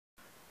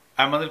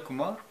I'm Anil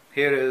Kumar.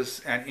 Here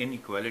is an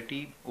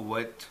inequality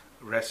with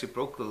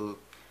reciprocal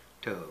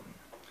term,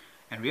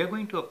 and we are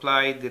going to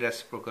apply the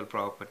reciprocal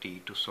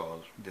property to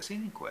solve this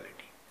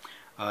inequality.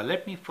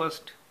 Let me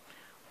first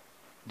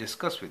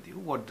discuss with you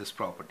what this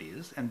property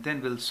is, and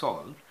then we'll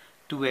solve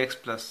 2x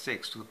plus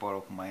 6 to the power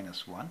of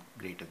minus 1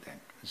 greater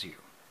than 0.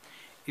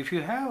 If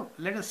you have,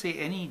 let us say,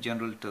 any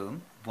general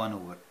term 1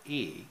 over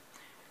a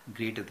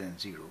greater than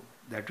 0,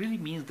 that really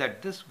means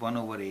that this 1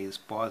 over a is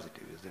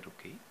positive. Is that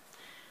okay?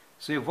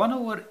 So if 1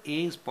 over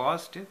a is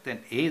positive, then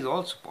a is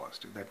also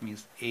positive. That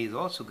means a is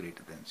also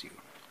greater than 0.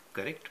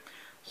 Correct?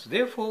 So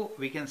therefore,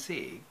 we can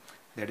say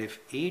that if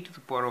a to the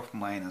power of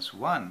minus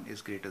 1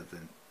 is greater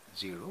than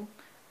 0,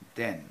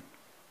 then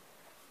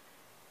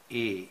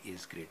a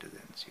is greater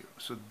than 0.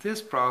 So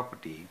this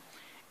property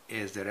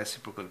is the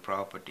reciprocal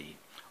property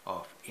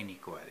of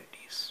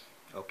inequalities.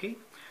 Okay?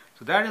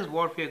 So that is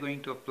what we are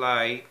going to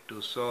apply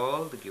to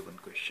solve the given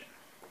question.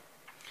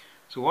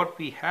 So what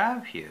we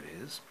have here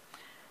is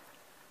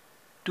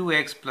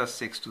 2x plus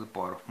 6 to the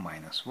power of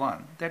minus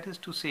 1, that is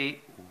to say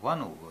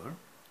 1 over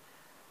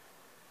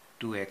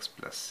 2x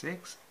plus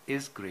 6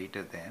 is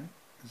greater than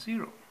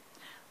 0.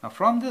 Now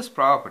from this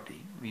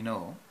property we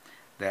know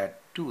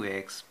that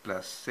 2x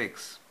plus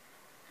 6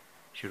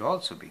 should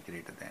also be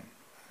greater than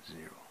 0.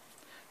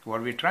 So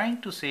what we're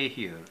trying to say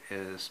here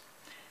is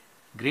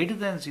greater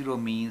than 0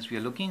 means we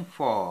are looking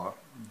for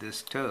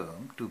this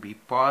term to be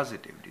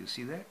positive. Do you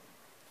see that?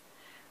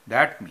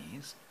 That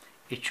means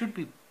it should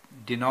be,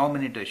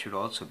 denominator should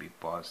also be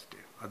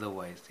positive,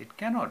 otherwise it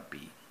cannot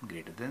be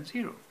greater than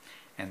 0,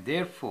 and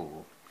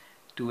therefore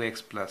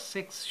 2x plus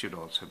 6 should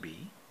also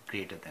be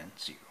greater than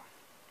 0.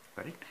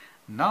 Correct?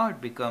 Now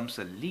it becomes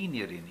a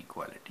linear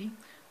inequality,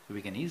 so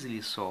we can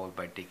easily solve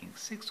by taking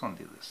 6 on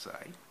the other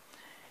side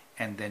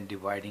and then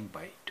dividing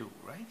by 2,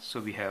 right? So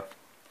we have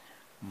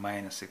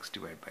minus 6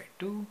 divided by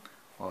 2,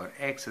 or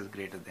x is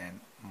greater than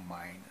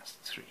minus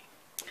 3.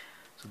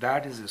 So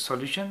that is the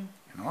solution,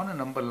 and on a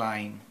number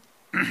line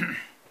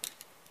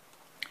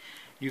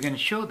you can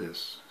show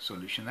this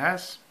solution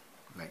as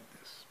like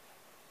this,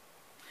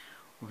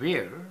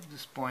 where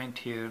this point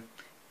here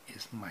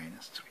is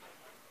minus 3.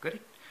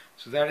 Correct?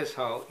 So that is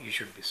how you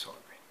should be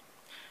solving.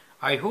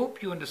 I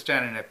hope you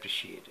understand and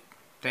appreciate it.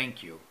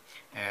 Thank you,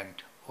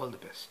 and all the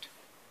best.